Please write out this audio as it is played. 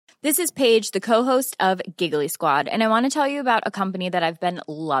This is Paige, the co-host of Giggly Squad, and I want to tell you about a company that I've been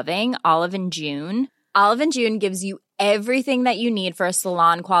loving, Olive & June. Olive & June gives you everything that you need for a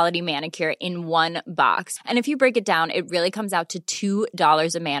salon-quality manicure in one box. And if you break it down, it really comes out to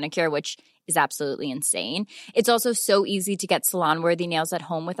 $2 a manicure, which is absolutely insane. It's also so easy to get salon-worthy nails at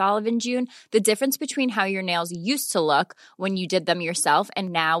home with Olive & June. The difference between how your nails used to look when you did them yourself and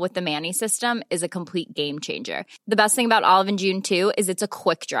now with the Mani system is a complete game changer. The best thing about Olive & June, too, is it's a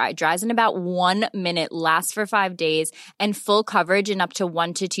quick dry. Dries in about 1 minute, lasts for 5 days, and full coverage in up to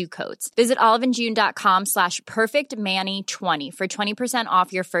 1 to 2 coats. Visit oliveandjune.com/perfectmani20 for 20%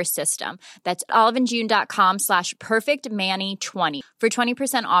 off your first system. That's oliveandjune.com/perfectmani20 for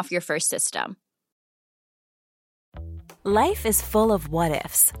 20% off your first system. Life is full of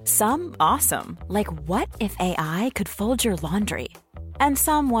what-ifs. Some awesome, like what if AI could fold your laundry? And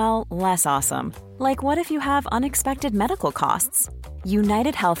some, well, less awesome, like what if you have unexpected medical costs?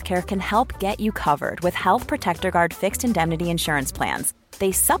 United Healthcare can help get you covered with Health Protector Guard fixed indemnity insurance plans.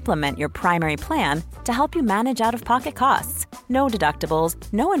 They supplement your primary plan to help you manage out-of-pocket costs. No deductibles,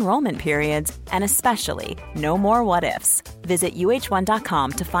 no enrollment periods, and especially no more what-ifs. Visit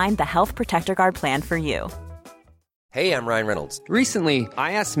uh1.com to find the Health Protector Guard plan for you. Hey, I'm Ryan Reynolds. Recently,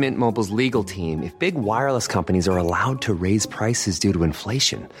 I asked Mint Mobile's legal team if big wireless companies are allowed to raise prices due to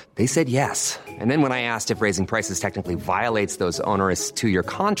inflation. They said yes. And then when I asked if raising prices technically violates those onerous two-year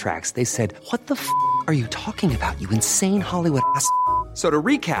contracts, they said, "What the f*** are you talking about, you insane Hollywood ass?" So to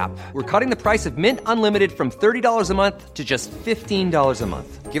recap, we're cutting the price of Mint Unlimited from $30 a month to just $15 a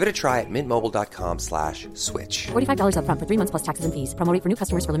month. Give it a try at mintmobile.com/switch. $45 up front for 3 months plus taxes and fees. Promo rate for new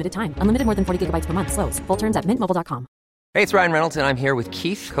customers for limited time. Unlimited more than 40 gigabytes per month. Slows full terms at mintmobile.com. Hey, it's Ryan Reynolds, and I'm here with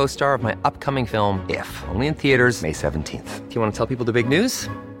Keith, co-star of my upcoming film, If, only in theaters May 17th. Do you want to tell people the big news?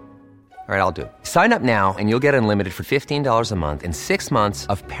 All right, I'll do it. Sign up now and you'll get unlimited for $15 a month and 6 months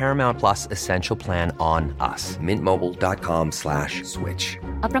of Paramount Plus Essential Plan on us. mintmobile.com/switch.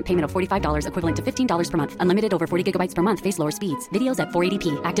 Upfront payment of $45 equivalent to $15 per month. Unlimited over 40 gigabytes per month. Face lower speeds. Videos at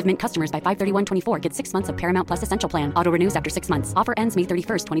 480p. Active Mint customers by 531.24 get 6 months of Paramount Plus Essential Plan. Auto renews after 6 months. Offer ends May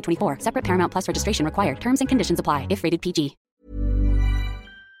 31st, 2024. Separate Paramount Plus registration required. Terms and conditions apply if rated PG.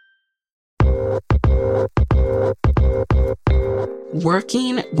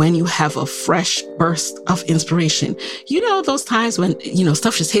 Working when you have a fresh burst of inspiration. You know, those times when,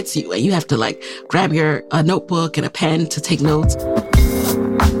 stuff just hits you and you have to grab your notebook and a pen to take notes.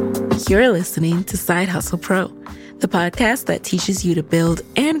 You're listening to Side Hustle Pro, the podcast that teaches you to build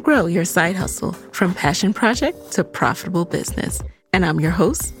and grow your side hustle from passion project to profitable business. And I'm your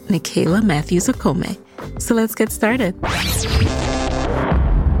host, Nicaila Matthews-Okome. So let's get started.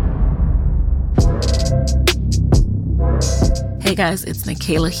 Hey guys, it's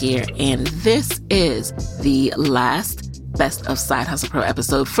Nicaila here, and this is the last Best of Side Hustle Pro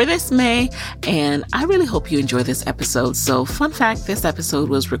episode for this May, and I really hope you enjoy this episode. So, fun fact, this episode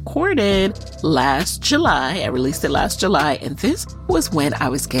was recorded last July. I released it last July, and this was when I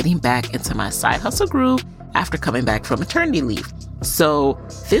was getting back into my side hustle groove after coming back from maternity leave. So,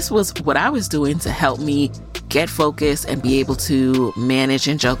 this was what I was doing to help me get focused and be able to manage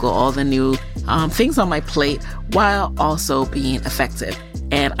and juggle all the new things on my plate while also being effective.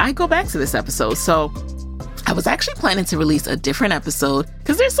 And I go back to this episode. So I was actually planning to release a different episode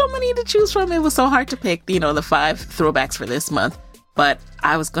because there's so many to choose from. It was so hard to pick, the 5 throwbacks for this month. But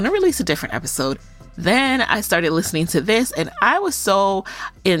I was going to release a different episode. Then I started listening to this and I was so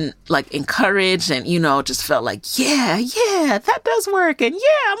encouraged and, just felt like, yeah, that does work. And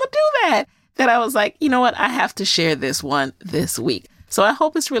yeah, I'm going to do that. That I was like, you know what? I have to share this one this week. So I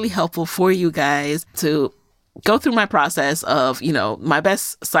hope it's really helpful for you guys to go through my process of, my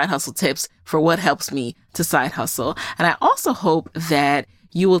best side hustle tips for what helps me to side hustle. And I also hope that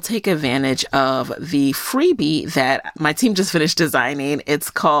you will take advantage of the freebie that my team just finished designing. It's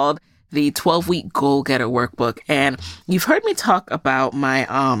called the 12-Week Goal Getter Workbook. And you've heard me talk about my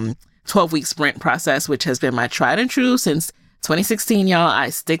 12-week sprint process, which has been my tried and true since 2016, y'all.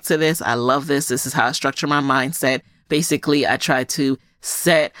 I stick to this. I love this. This is how I structure my mindset. Basically, I try to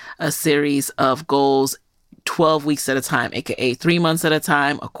set a series of goals 12 weeks at a time, aka 3 months at a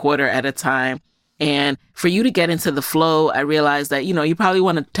time, a quarter at a time. And for you to get into the flow, I realized that, you probably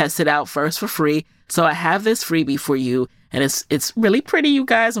want to test it out first for free. So I have this freebie for you. And it's really pretty, you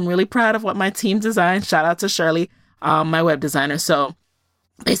guys. I'm really proud of what my team designed. Shout out to Shirley, my web designer. So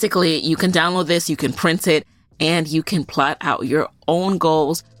basically, you can download this, you can print it, and you can plot out your own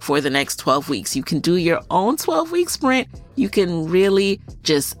goals for the next 12 weeks. You can do your own 12-week sprint. You can really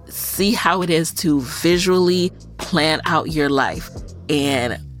just see how it is to visually plan out your life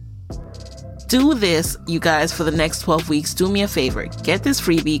and do this, you guys, for the next 12 weeks. Do me a favor. Get this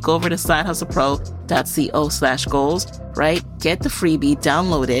freebie. Go over to sidehustlepro.co/goals, right? Get the freebie,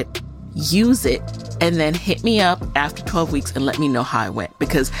 download it, use it, and then hit me up after 12 weeks and let me know how it went.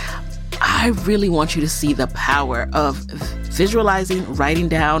 Because I really want you to see the power of visualizing, writing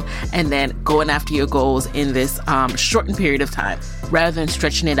down, and then going after your goals in this shortened period of time. Rather than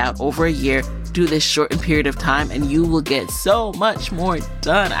stretching it out over a year, do this shortened period of time and you will get so much more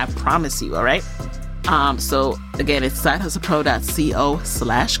done. I promise you, all right? So again, it's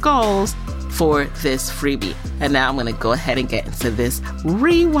sidehustlepro.co/goals for this freebie. And now I'm going to go ahead and get into this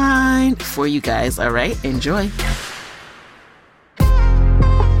rewind for you guys, all right? Enjoy.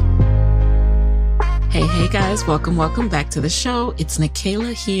 Hey guys, welcome back to the show. It's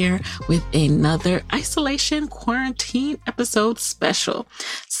Nikayla here with another isolation quarantine episode special.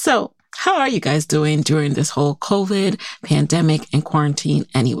 So, how are you guys doing during this whole COVID pandemic and quarantine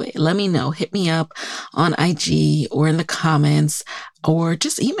anyway? Let me know. Hit me up on IG or in the comments or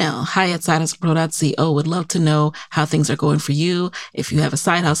just email hi@sidehustlepro.co. Would love to know how things are going for you. If you have a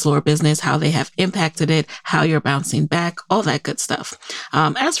side hustle or business, how they have impacted it, how you're bouncing back, all that good stuff.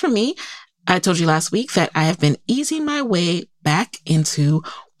 As for me, I told you last week that I have been easing my way back into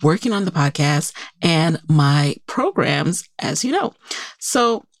working on the podcast and my programs, as you know.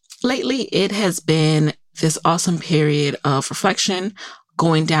 So lately it has been this awesome period of reflection,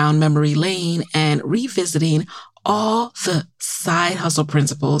 going down memory lane and revisiting all the side hustle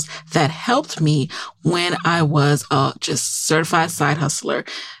principles that helped me when I was a just certified side hustler.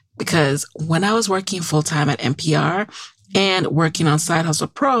 Because when I was working full time at NPR, and working on Side Hustle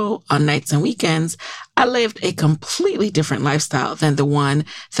Pro on nights and weekends, I lived a completely different lifestyle than the one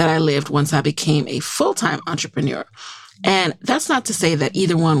that I lived once I became a full-time entrepreneur. And that's not to say that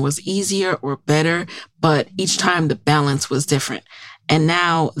either one was easier or better, but each time the balance was different. And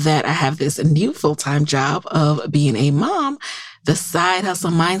now that I have this new full-time job of being a mom, the side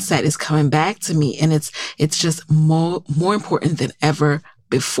hustle mindset is coming back to me, and it's just more important than ever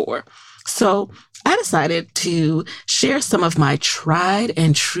before. So I decided to share some of my tried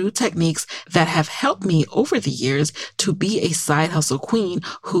and true techniques that have helped me over the years to be a side hustle queen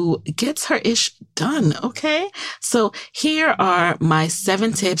who gets her ish done. Okay. So here are my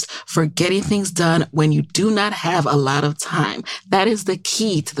 7 tips for getting things done when you do not have a lot of time. That is the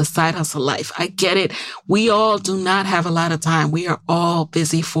key to the side hustle life. I get it. We all do not have a lot of time. We are all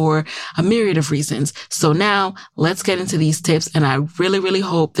busy for a myriad of reasons. So now let's get into these tips, and I really, really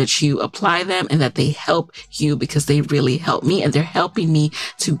hope that you apply them and that they help you, because they really help me, and they're helping me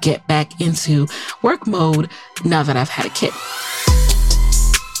to get back into work mode now that I've had a kid.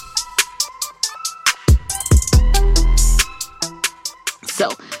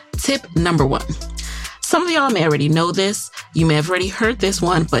 So, tip number 1. Some of y'all may already know this. You may have already heard this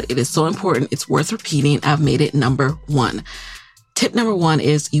one, but it is so important. It's worth repeating. I've made it number 1. Tip number 1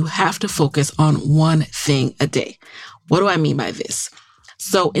 is you have to focus on one thing a day. What do I mean by this?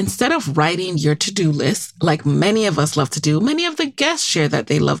 So instead of writing your to-do list, like many of us love to do, many of the guests share that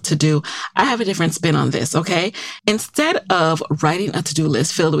they love to do, I have a different spin on this, okay? Instead of writing a to-do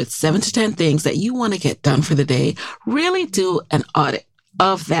list filled with 7 to 10 things that you want to get done for the day, really do an audit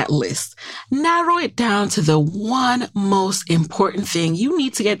of that list. Narrow it down to the one most important thing you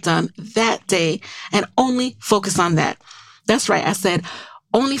need to get done that day and only focus on that. That's right. I said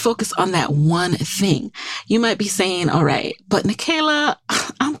only focus on that one thing. You might be saying, all right, but Nikayla,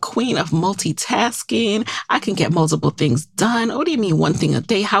 I'm queen of multitasking. I can get multiple things done. What do you mean one thing a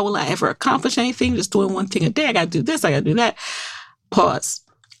day? How will I ever accomplish anything just doing one thing a day? I got to do this. I got to do that. Pause.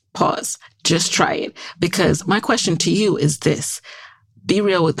 Just try it. Because my question to you is this. Be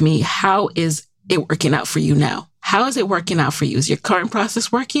real with me. How is it working out for you now? How is it working out for you? Is your current process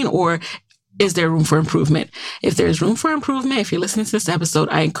working, or is there room for improvement? If there's room for improvement, if you're listening to this episode,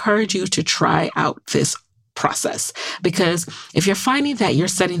 I encourage you to try out this process. Because if you're finding that you're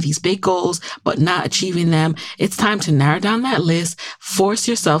setting these big goals but not achieving them, it's time to narrow down that list. Force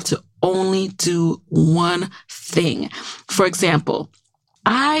yourself to only do one thing. For example,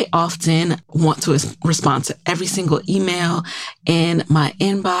 I often want to respond to every single email in my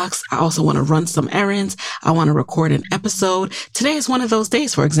inbox. I also want to run some errands. I want to record an episode. Today is one of those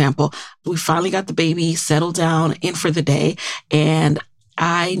days, for example. We finally got the baby settled down in for the day, and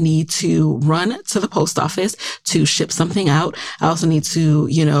I need to run to the post office to ship something out. I also need to,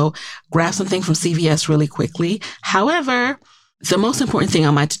 grab something from CVS really quickly. However, the most important thing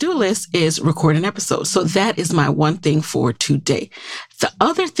on my to-do list is record an episode. So that is my one thing for today. The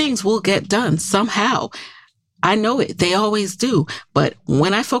other things will get done somehow. I know it. They always do. But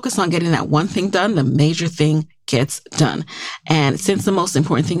when I focus on getting that one thing done, the major thing gets done. And since the most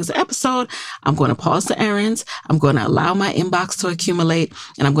important thing is the episode, I'm going to pause the errands. I'm going to allow my inbox to accumulate,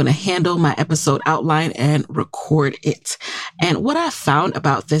 and I'm going to handle my episode outline and record it. And what I found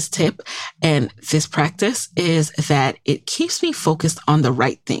about this tip and this practice is that it keeps me focused on the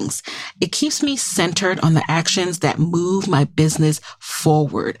right things. It keeps me centered on the actions that move my business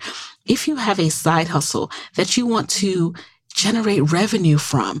forward. If you have a side hustle that you want to generate revenue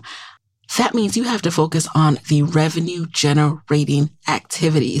from, that means you have to focus on the revenue generating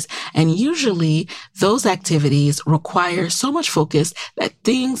activities. And usually those activities require so much focus that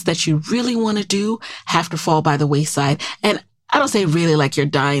things that you really want to do have to fall by the wayside. And I don't say really like you're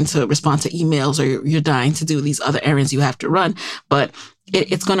dying to respond to emails or you're dying to do these other errands you have to run, but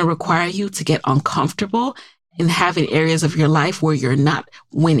it's going to require you to get uncomfortable in having areas of your life where you're not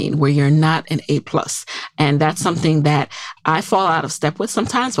winning, where you're not an A+. And that's something that I fall out of step with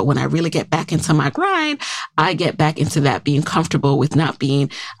sometimes. But when I really get back into my grind, I get back into that being comfortable with not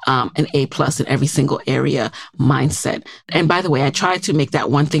being an A+ in every single area mindset. And by the way, I try to make that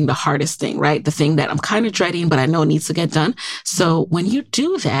one thing the hardest thing, right? The thing that I'm kind of dreading, but I know needs to get done. So when you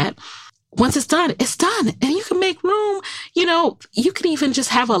do that, once it's done, it's done. And you can make room. You can even just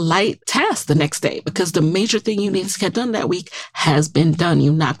have a light task the next day because the major thing you need to get done that week has been done.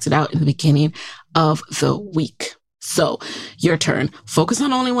 You knocked it out in the beginning of the week. So your turn. Focus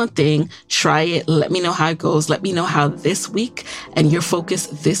on only one thing. Try it. Let me know how it goes. Let me know how this week and your focus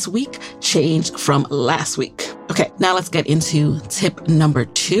this week changed from last week. Okay, now let's get into tip number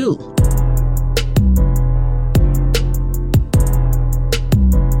 2.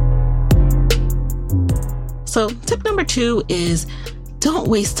 So tip number 2 is don't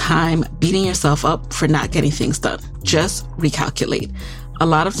waste time beating yourself up for not getting things done. Just recalculate. A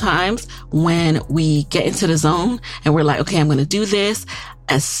lot of times when we get into the zone and we're like, okay, I'm going to do this.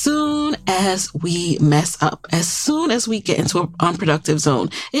 As soon as we mess up, as soon as we get into an unproductive zone,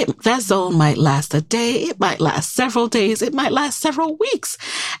 that zone might last a day. It might last several days. It might last several weeks.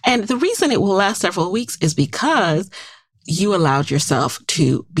 And the reason it will last several weeks is because you allowed yourself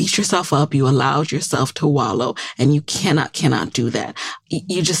to beat yourself up. You allowed yourself to wallow, and you cannot do that.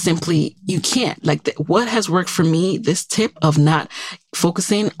 You just simply, you can't. Like what has worked for me, this tip of not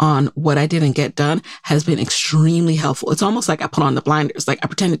focusing on what I didn't get done has been extremely helpful. It's almost like I put on the blinders, like I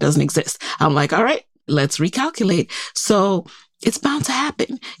pretend it doesn't exist. I'm like, all right, let's recalculate. So it's bound to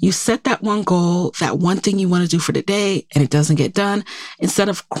happen. You set that one goal, that one thing you want to do for the day, and it doesn't get done. Instead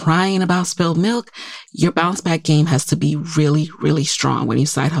of crying about spilled milk, your bounce back game has to be really, really strong when you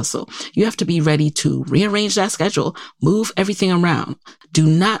side hustle. You have to be ready to rearrange that schedule, move everything around. Do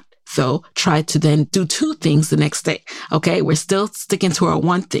not, though, try to then do 2 things the next day. Okay. We're still sticking to our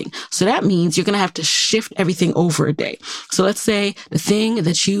one thing. So that means you're going to have to shift everything over a day. So let's say the thing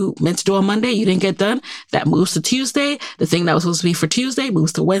that you meant to do on Monday, you didn't get done. That moves to Tuesday. The thing that was supposed to be for Tuesday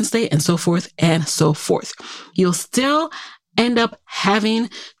moves to Wednesday, and so forth and so forth. You'll still end up having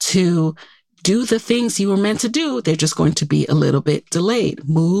to do the things you were meant to do. They're just going to be a little bit delayed.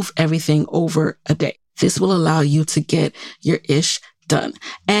 Move everything over a day. This will allow you to get your ish done.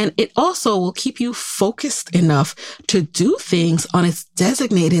 And it also will keep you focused enough to do things on its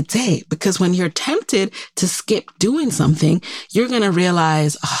designated day. Because when you're tempted to skip doing something, you're going to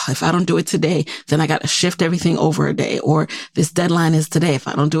realize, if I don't do it today, then I got to shift everything over a day. Or this deadline is today. If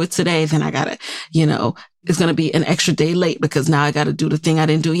I don't do it today, then I got to, it's going to be an extra day late because now I got to do the thing I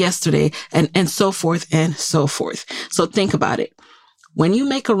didn't do yesterday, and so forth and so forth. So think about it. When you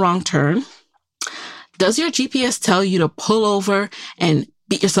make a wrong turn, does your GPS tell you to pull over and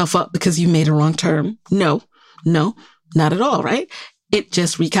beat yourself up because you made a wrong turn? No, not at all, right? It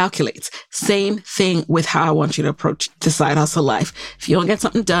just recalculates. Same thing with how I want you to approach the side hustle life. If you don't get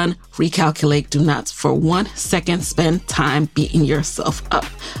something done, recalculate. Do not for 1 second spend time beating yourself up.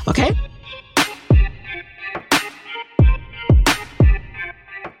 Okay?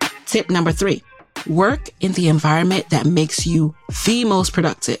 Tip number 3, work in the environment that makes you the most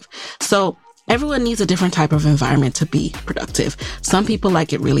productive. So everyone needs a different type of environment to be productive. Some people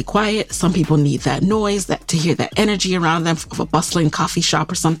like it really quiet. Some people need that noise, to hear that energy around them of a bustling coffee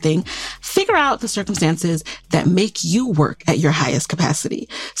shop or something. Figure out the circumstances that make you work at your highest capacity.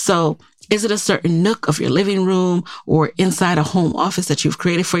 So is it a certain nook of your living room or inside a home office that you've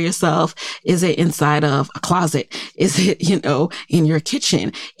created for yourself? Is it inside of a closet? Is it, in your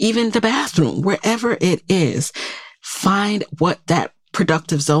kitchen, even the bathroom, wherever it is? Find what that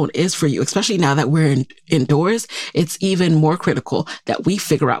productive zone is for you, especially now that we're indoors. It's even more critical that we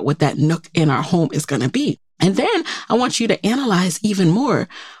figure out what that nook in our home is going to be. And then I want you to analyze even more.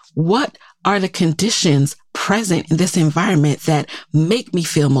 What are the conditions present in this environment that make me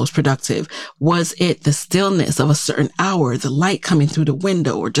feel most productive? Was it the stillness of a certain hour, the light coming through the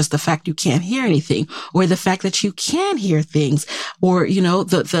window, or just the fact you can't hear anything, or the fact that you can hear things, or,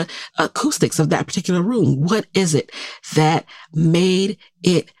 the acoustics of that particular room? What is it that made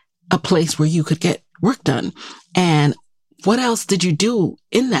it a place where you could get work done? And what else did you do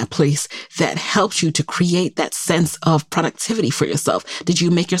in that place that helped you to create that sense of productivity for yourself? Did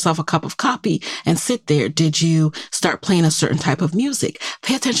you make yourself a cup of coffee and sit there? Did you start playing a certain type of music?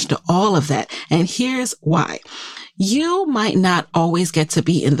 Pay attention to all of that. And here's why. You might not always get to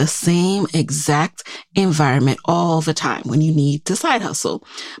be in the same exact environment all the time when you need to side hustle,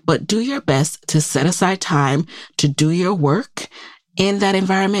 but do your best to set aside time to do your work in that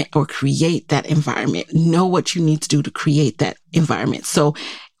environment or create that environment. Know what you need to do to create that environment. So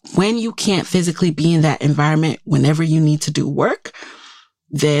when you can't physically be in that environment, whenever you need to do work,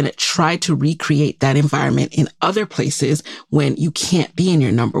 then try to recreate that environment in other places when you can't be in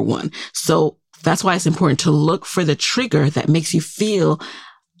your number one. So that's why it's important to look for the trigger that makes you feel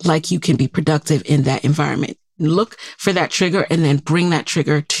like you can be productive in that environment. Look for that trigger and then bring that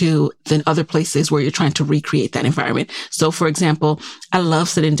trigger to the other places where you're trying to recreate that environment. So for example, I love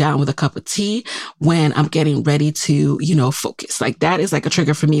sitting down with a cup of tea when I'm getting ready to, focus. Like that is like a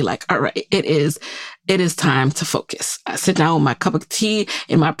trigger for me. Like, all right, it is time to focus. I sit down with my cup of tea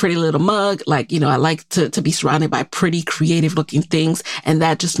in my pretty little mug. Like, I like to be surrounded by pretty creative looking things. And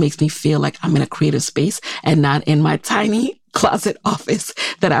that just makes me feel like I'm in a creative space and not in my tiny closet office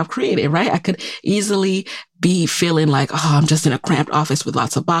that I've created, right? I could easily be feeling like, I'm just in a cramped office with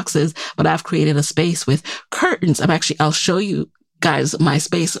lots of boxes, but I've created a space with curtains. I'll show you guys my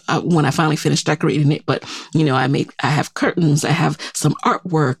space when I finally finish decorating it. But, I have curtains, I have some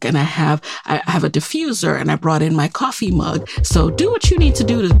artwork, and I have a diffuser, and I brought in my coffee mug. So do what you need to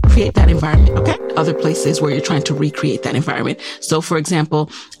do to create that environment. Okay. Other places where you're trying to recreate that environment. So for example,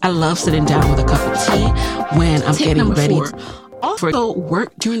 I love sitting down with a cup of tea when I'm getting ready. Also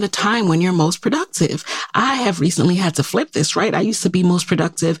work during the time when you're most productive. I have recently had to flip this, right? I used to be most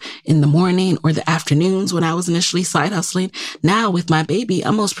productive in the morning or the afternoons when I was initially side hustling. Now with my baby,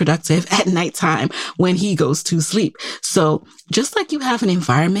 I'm most productive at nighttime when he goes to sleep. So just like you have an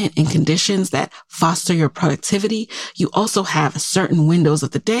environment and conditions that foster your productivity, you also have certain windows of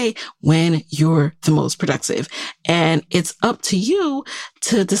the day when you're the most productive. And it's up to you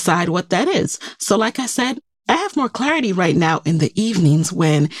to decide what that is. So like I said, I have more clarity right now in the evenings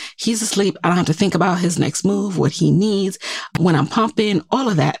when he's asleep. I don't have to think about his next move, what he needs. When I'm pumping, all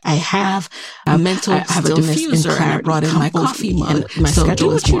of that. I have a mental stillness and I brought in my coffee mug. My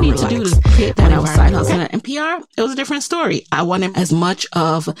schedule is more relaxed. Do to create that when I was side hustling at NPR, it was a different story. I wanted as much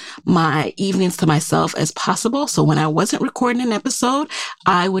of my evenings to myself as possible. So when I wasn't recording an episode,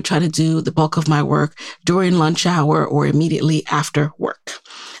 I would try to do the bulk of my work during lunch hour or immediately after work.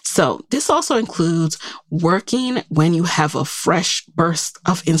 So this also includes working when you have a fresh burst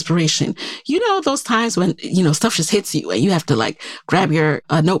of inspiration. Those times when, stuff just hits you and you have to grab your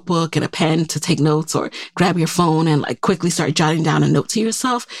notebook and a pen to take notes, or grab your phone and quickly start jotting down a note to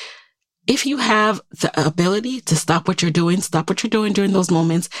yourself. If you have the ability to stop what you're doing during those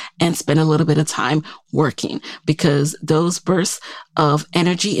moments and spend a little bit of time working, because those bursts of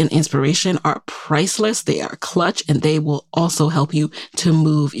energy and inspiration are priceless. They are clutch, and they will also help you to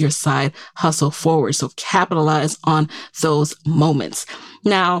move your side hustle forward. So capitalize on those moments.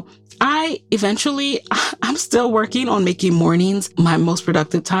 Now, I'm still working on making mornings my most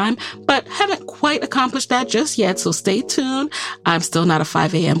productive time, but haven't quite accomplished that just yet. So stay tuned. I'm still not a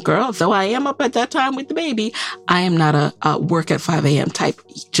 5 a.m. girl, though I am up at that time with the baby. I am not a work at 5 a.m. type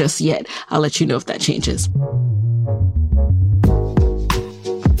just yet. I'll let you know if that changes.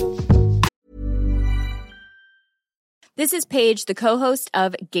 This is Paige, the co-host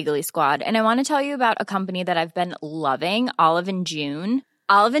of Giggly Squad, and I want to tell you about a company that I've been loving, Olive & June.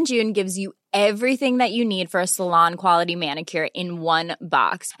 Olive & June gives you everything that you need for a salon-quality manicure in one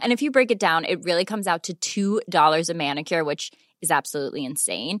box. And if you break it down, it really comes out to $2 a manicure, which is absolutely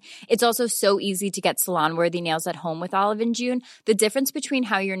insane. It's also so easy to get salon-worthy nails at home with Olive & June. The difference between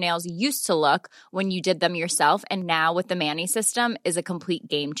how your nails used to look when you did them yourself and now with the Mani system is a complete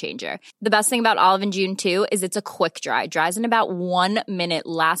game changer. The best thing about Olive & June, too, is it's a quick dry. Dries in about 1 minute,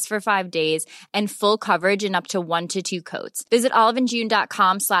 lasts for 5 days, and full coverage in up to 1 to 2 coats. Visit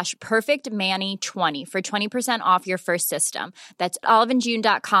oliveandjune.com/perfectmani20 for 20% off your first system. That's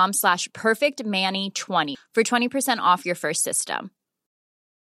oliveandjune.com/perfectmani20 for 20% off your first system.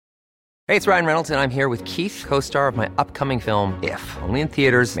 Hey, it's Ryan Reynolds, and I'm here with Keith, co-star of my upcoming film, If, only in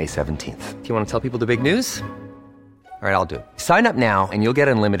theaters May 17th. Do you want to tell people the big news? All right, I'll do it. Sign up now and you'll get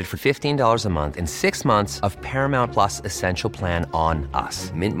unlimited for $15 a month and 6 months of Paramount Plus Essential Plan on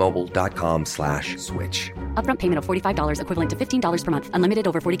us. MintMobile.com/switch. Upfront payment of $45 equivalent to $15 per month. Unlimited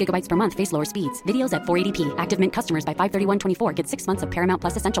over 40 gigabytes per month. Face lower speeds. Videos at 480p. Active Mint customers by 531.24 get 6 months of Paramount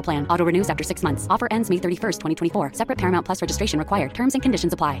Plus Essential Plan. Auto renews after 6 months. Offer ends May 31st, 2024. Separate Paramount Plus registration required. Terms and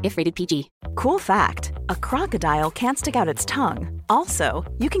conditions apply if rated PG. Cool fact, a crocodile can't stick out its tongue. Also,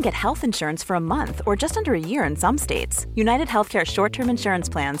 you can get health insurance for a month or just under a year in some states. United Healthcare short-term insurance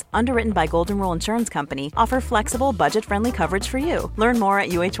plans, underwritten by Golden Rule Insurance Company, offer flexible, budget-friendly coverage for you. Learn more at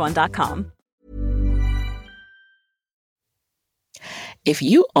uh1.com. If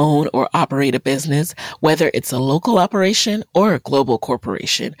you own or operate a business, whether it's a local operation or a global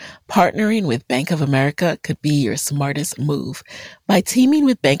corporation, partnering with Bank of America could be your smartest move. By teaming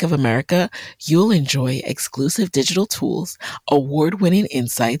with Bank of America, you'll enjoy exclusive digital tools, award-winning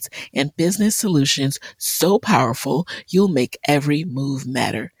insights, and business solutions so powerful you'll make every move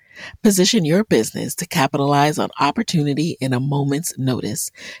matter. Position your business to capitalize on opportunity in a moment's notice.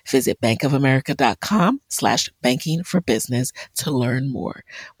 Visit bankofamerica.com/banking for business to learn more.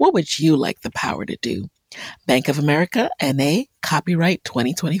 What would you like the power to do? Bank of America, N.A., copyright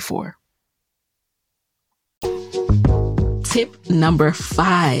 2024. Tip number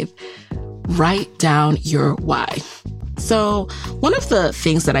 5, write down your why. So one of the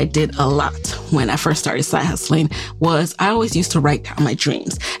things that I did a lot when I first started side hustling was I always used to write down my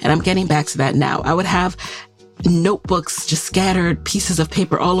dreams. And I'm getting back to that now. I would have notebooks, just scattered pieces of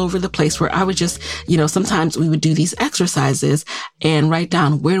paper all over the place where I would just, sometimes we would do these exercises and write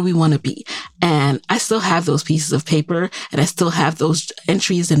down where do we want to be. And I still have those pieces of paper and I still have those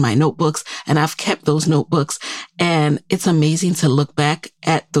entries in my notebooks and I've kept those notebooks. And it's amazing to look back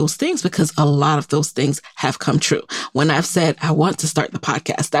at those things because a lot of those things have come true. When I've said, I want to start the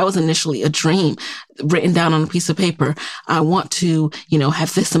podcast, that was initially a dream written down on a piece of paper. I want to,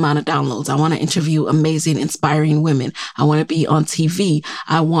 have this amount of downloads. I want to interview amazing, inspiring women. I want to be on TV.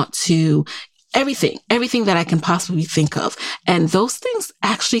 I want to everything that I can possibly think of. And those things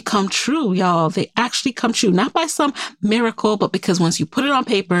actually come true, y'all. They actually come true, not by some miracle, but because once you put it on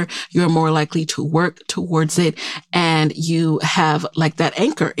paper, you're more likely to work towards it. And you have like that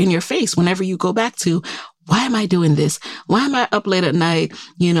anchor in your face whenever you go back to, why am I doing this? Why am I up late at night?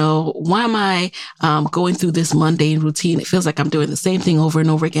 Why am I going through this mundane routine? It feels like I'm doing the same thing over and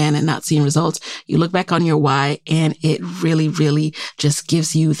over again and not seeing results. You look back on your why and it really, really just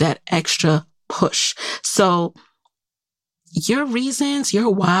gives you that extra push. So your reasons, your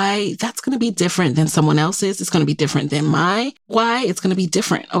why, that's going to be different than someone else's. It's going to be different than my why. It's going to be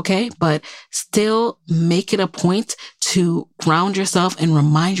different. Okay. But still make it a point to ground yourself and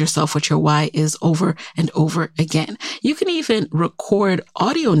remind yourself what your why is over and over again. You can even record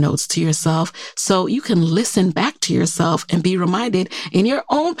audio notes to yourself so you can listen back to yourself and be reminded in your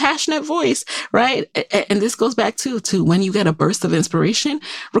own passionate voice, right? And this goes back to when you get a burst of inspiration,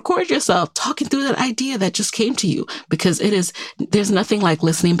 record yourself talking through that idea that just came to you, because there's nothing like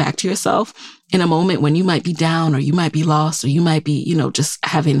listening back to yourself in a moment when you might be down or you might be lost or you might be, just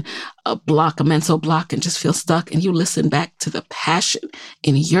having a mental block and just feel stuck. And you listen back to the passion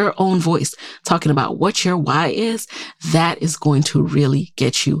in your own voice, talking about what your why is. That is going to really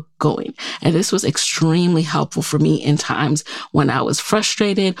get you going. And this was extremely helpful for me in times when I was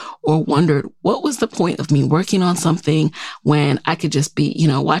frustrated or wondered what was the point of me working on something when I could just be,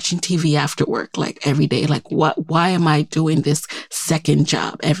 watching TV after work, like every day. Like why am I doing this second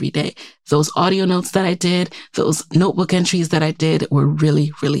job every day? Those audio notes that I did, those notebook entries that I did were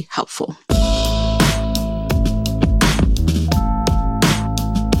really, really helpful.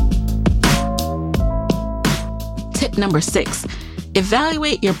 Tip number 6,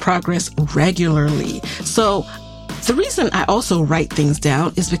 evaluate your progress regularly. So the reason I also write things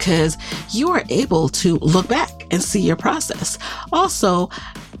down is because you are able to look back and see your process. Also,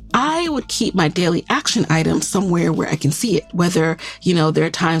 I would keep my daily action items somewhere where I can see it. Whether, there are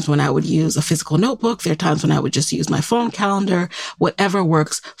times when I would use a physical notebook. There are times when I would just use my phone calendar, whatever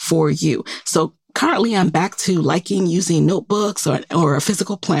works for you. So currently I'm back to liking using notebooks or a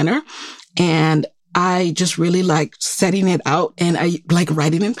physical planner. And I just really like setting it out and I like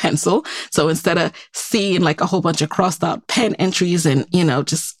writing in pencil. So instead of seeing like a whole bunch of crossed out pen entries and,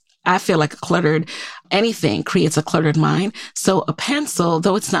 I feel like anything creates a cluttered mind. So a pencil,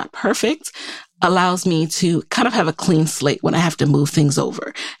 though it's not perfect, allows me to kind of have a clean slate when I have to move things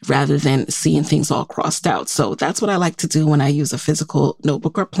over rather than seeing things all crossed out. So that's what I like to do when I use a physical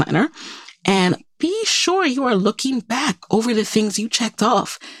notebook or planner. And be sure you are looking back over the things you checked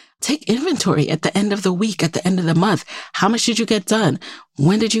off. Take inventory at the end of the week, at the end of the month. How much did you get done?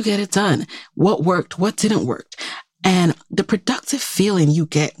 When did you get it done? What worked? What didn't work? And the productive feeling you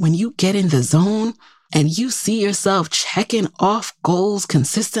get when you get in the zone and you see yourself checking off goals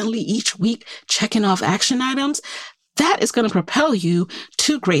consistently each week, checking off action items, that is going to propel you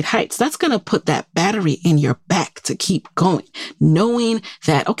to great heights. That's going to put that battery in your back to keep going, knowing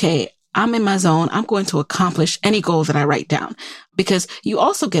that, okay, I'm in my zone. I'm going to accomplish any goal that I write down, because you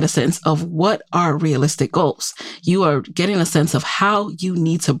also get a sense of what are realistic goals. You are getting a sense of how you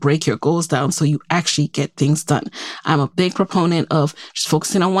need to break your goals down so you actually get things done. I'm a big proponent of just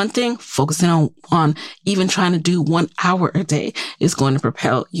focusing on one thing, focusing on even trying to do 1 hour a day is going to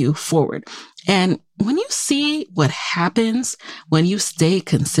propel you forward. And when you see what happens when you stay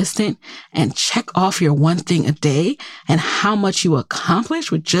consistent and check off your one thing a day and how much you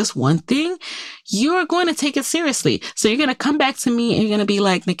accomplish with just one thing, you're going to take it seriously. So you're going to come back to me and you're going to be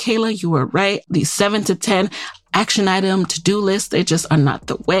like, Nicaila, you were right. These 7 to 10 action item to-do lists, they just are not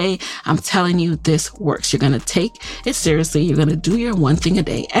the way. I'm telling you, this works. You're going to take it seriously. You're going to do your one thing a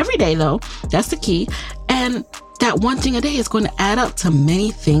day. Every day, though, that's the key. And that one thing a day is going to add up to many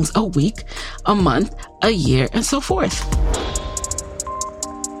things a week, a month, a year, and so forth.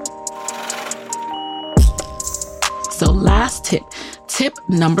 So last tip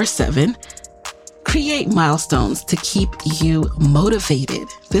number 7, create milestones to keep you motivated.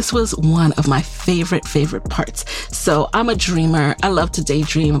 This was one of my favorite parts. So I'm a dreamer. I love to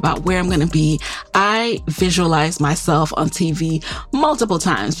daydream about where I'm going to be. I visualize myself on TV multiple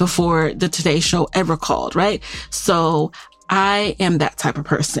times before the Today Show ever called, right? So I am that type of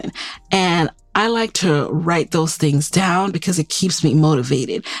person. And I like to write those things down because it keeps me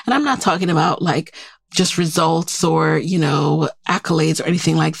motivated. And I'm not talking about like just results or, accolades or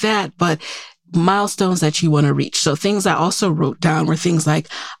anything like that, but milestones that you want to reach. So things I also wrote down were things like,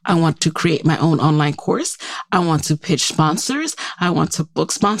 I want to create my own online course. I want to pitch sponsors. I want to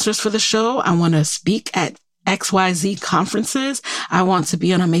book sponsors for the show. I want to speak at XYZ conferences. I want to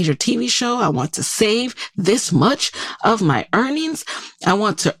be on a major TV show. I want to save this much of my earnings. I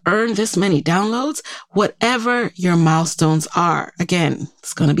want to earn this many downloads. Whatever your milestones are. Again,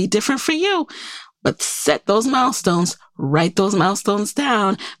 it's going to be different for you. But set those milestones, write those milestones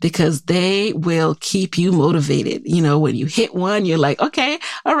down because they will keep you motivated. When you hit one, you're like, okay,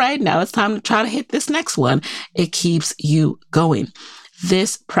 all right, now it's time to try to hit this next one. It keeps you going.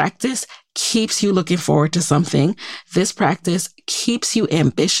 This practice keeps you looking forward to something. This practice keeps you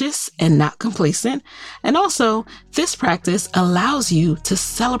ambitious and not complacent. And also, this practice allows you to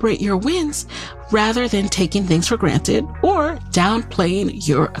celebrate your wins rather than taking things for granted or downplaying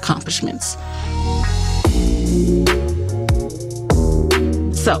your accomplishments.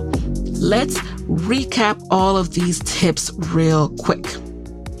 So let's recap all of these tips real quick.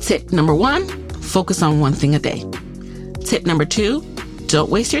 Tip number 1, focus on one thing a day. Tip number 2,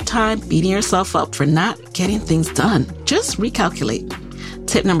 don't waste your time beating yourself up for not getting things done. Just recalculate.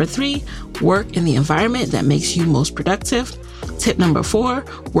 Tip number 3, work in the environment that makes you most productive. Tip number 4,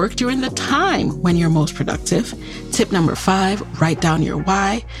 work during the time when you're most productive. Tip number 5, write down your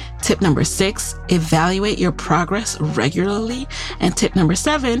why. Tip number 6, evaluate your progress regularly. And tip number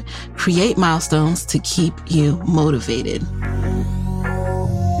 7, create milestones to keep you motivated.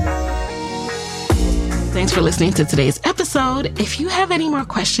 Thanks for listening to today's episode. If you have any more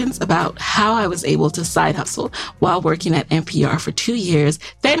questions about how I was able to side hustle while working at NPR for 2 years,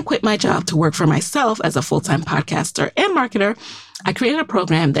 then quit my job to work for myself as a full-time podcaster and marketer, I created a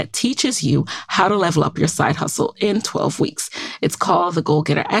program that teaches you how to level up your side hustle in 12 weeks. It's called the Goal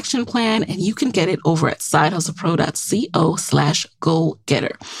Getter Action Plan, and you can get it over at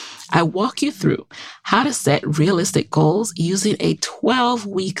sidehustlepro.co/goalgetter. I walk you through how to set realistic goals using a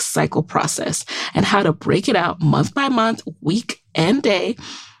 12-week cycle process and how to break it out month by month, week and day.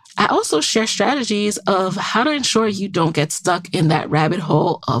 I also share strategies of how to ensure you don't get stuck in that rabbit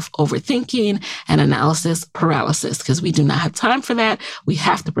hole of overthinking and analysis paralysis, because we do not have time for that. We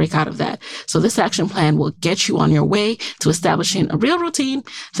have to break out of that. So this action plan will get you on your way to establishing a real routine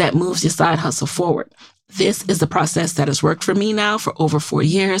that moves your side hustle forward. This is the process that has worked for me now for over 4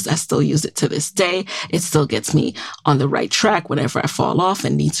 years. I still use it to this day. It still gets me on the right track whenever I fall off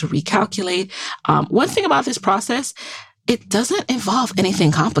and need to recalculate. One thing about this process, it doesn't involve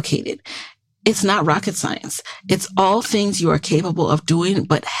anything complicated. It's not rocket science. It's all things you are capable of doing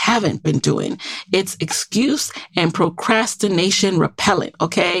but haven't been doing. It's excuse and procrastination repellent,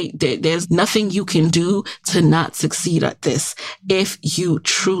 okay? There's nothing you can do to not succeed at this if you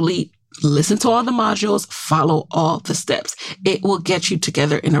truly Listen to all the modules, follow all the steps. It will get you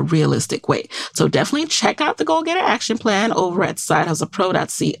together in a realistic way. So definitely check out the Goal Getter Action Plan over at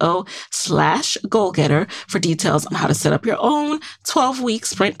sidehustlepro.co/goalgetter for details on how to set up your own 12-week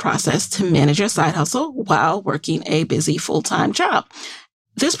sprint process to manage your side hustle while working a busy full-time job.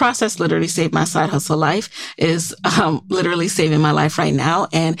 This process literally saved my side hustle life, is literally saving my life right now.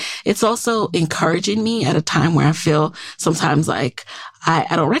 And it's also encouraging me at a time where I feel sometimes like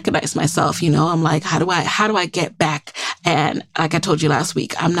I don't recognize myself. I'm like, how do I get back? And like I told you last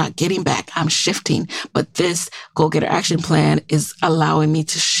week, I'm not getting back. I'm shifting. But this Goal Getter Action Plan is allowing me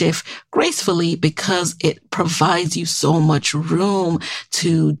to shift gracefully because it provides you so much room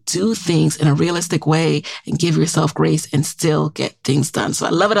to do things in a realistic way and give yourself grace and still get things done. So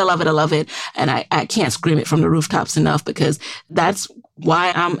I love it. I love it. I love it. And I can't scream it from the rooftops enough because that's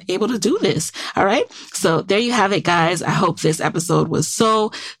why I'm able to do this. All right. So there you have it, guys. I hope this episode was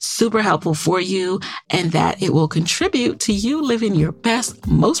so super helpful for you and that it will contribute to you living your best,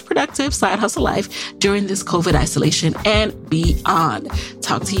 most productive side hustle life during this COVID isolation and beyond.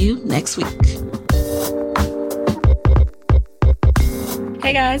 Talk to you next week.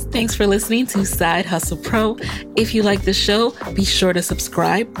 Hey guys, thanks for listening to Side Hustle Pro. If you like the show, be sure to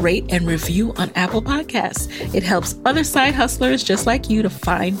subscribe, rate, and review on Apple Podcasts. It helps other side hustlers just like you to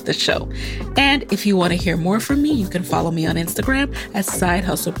find the show. And if you want to hear more from me, you can follow me on Instagram at Side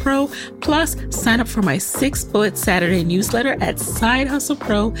Hustle Pro. Plus, sign up for my 6-Bullet Saturday newsletter at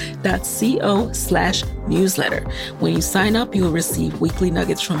sidehustlepro.co/newsletter. When you sign up, you will receive weekly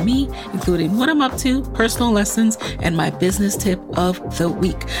nuggets from me, including what I'm up to, personal lessons, and my business tip of the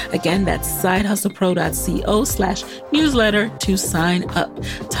week. Again, that's sidehustlepro.co/newsletter to sign up.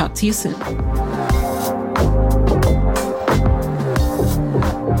 Talk to you soon.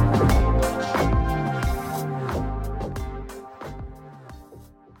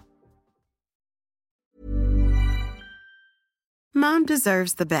 Mom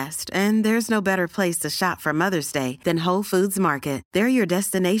deserves the best, and there's no better place to shop for Mother's Day than Whole Foods Market. They're your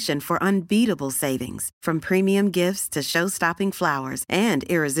destination for unbeatable savings, from premium gifts to show-stopping flowers and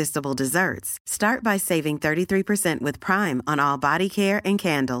irresistible desserts. Start by saving 33% with Prime on all body care and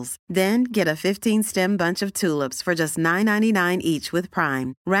candles. Then get a 15-stem bunch of tulips for just $9.99 each with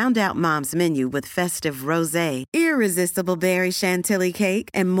Prime. Round out Mom's menu with festive rosé, irresistible berry chantilly cake,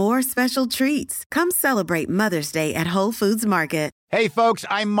 and more special treats. Come celebrate Mother's Day at Whole Foods Market. Hey, folks,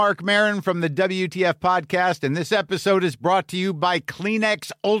 I'm Mark Maron from the WTF Podcast, and this episode is brought to you by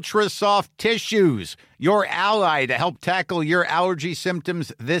Kleenex Ultra Soft Tissues, your ally to help tackle your allergy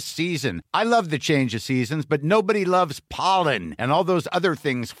symptoms this season. I love the change of seasons, but nobody loves pollen and all those other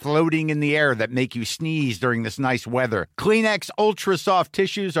things floating in the air that make you sneeze during this nice weather. Kleenex Ultra Soft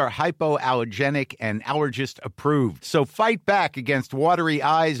Tissues are hypoallergenic and allergist approved, so fight back against watery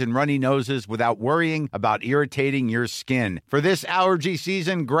eyes and runny noses without worrying about irritating your skin. For this allergy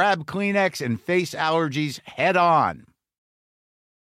season, grab Kleenex and face allergies head on.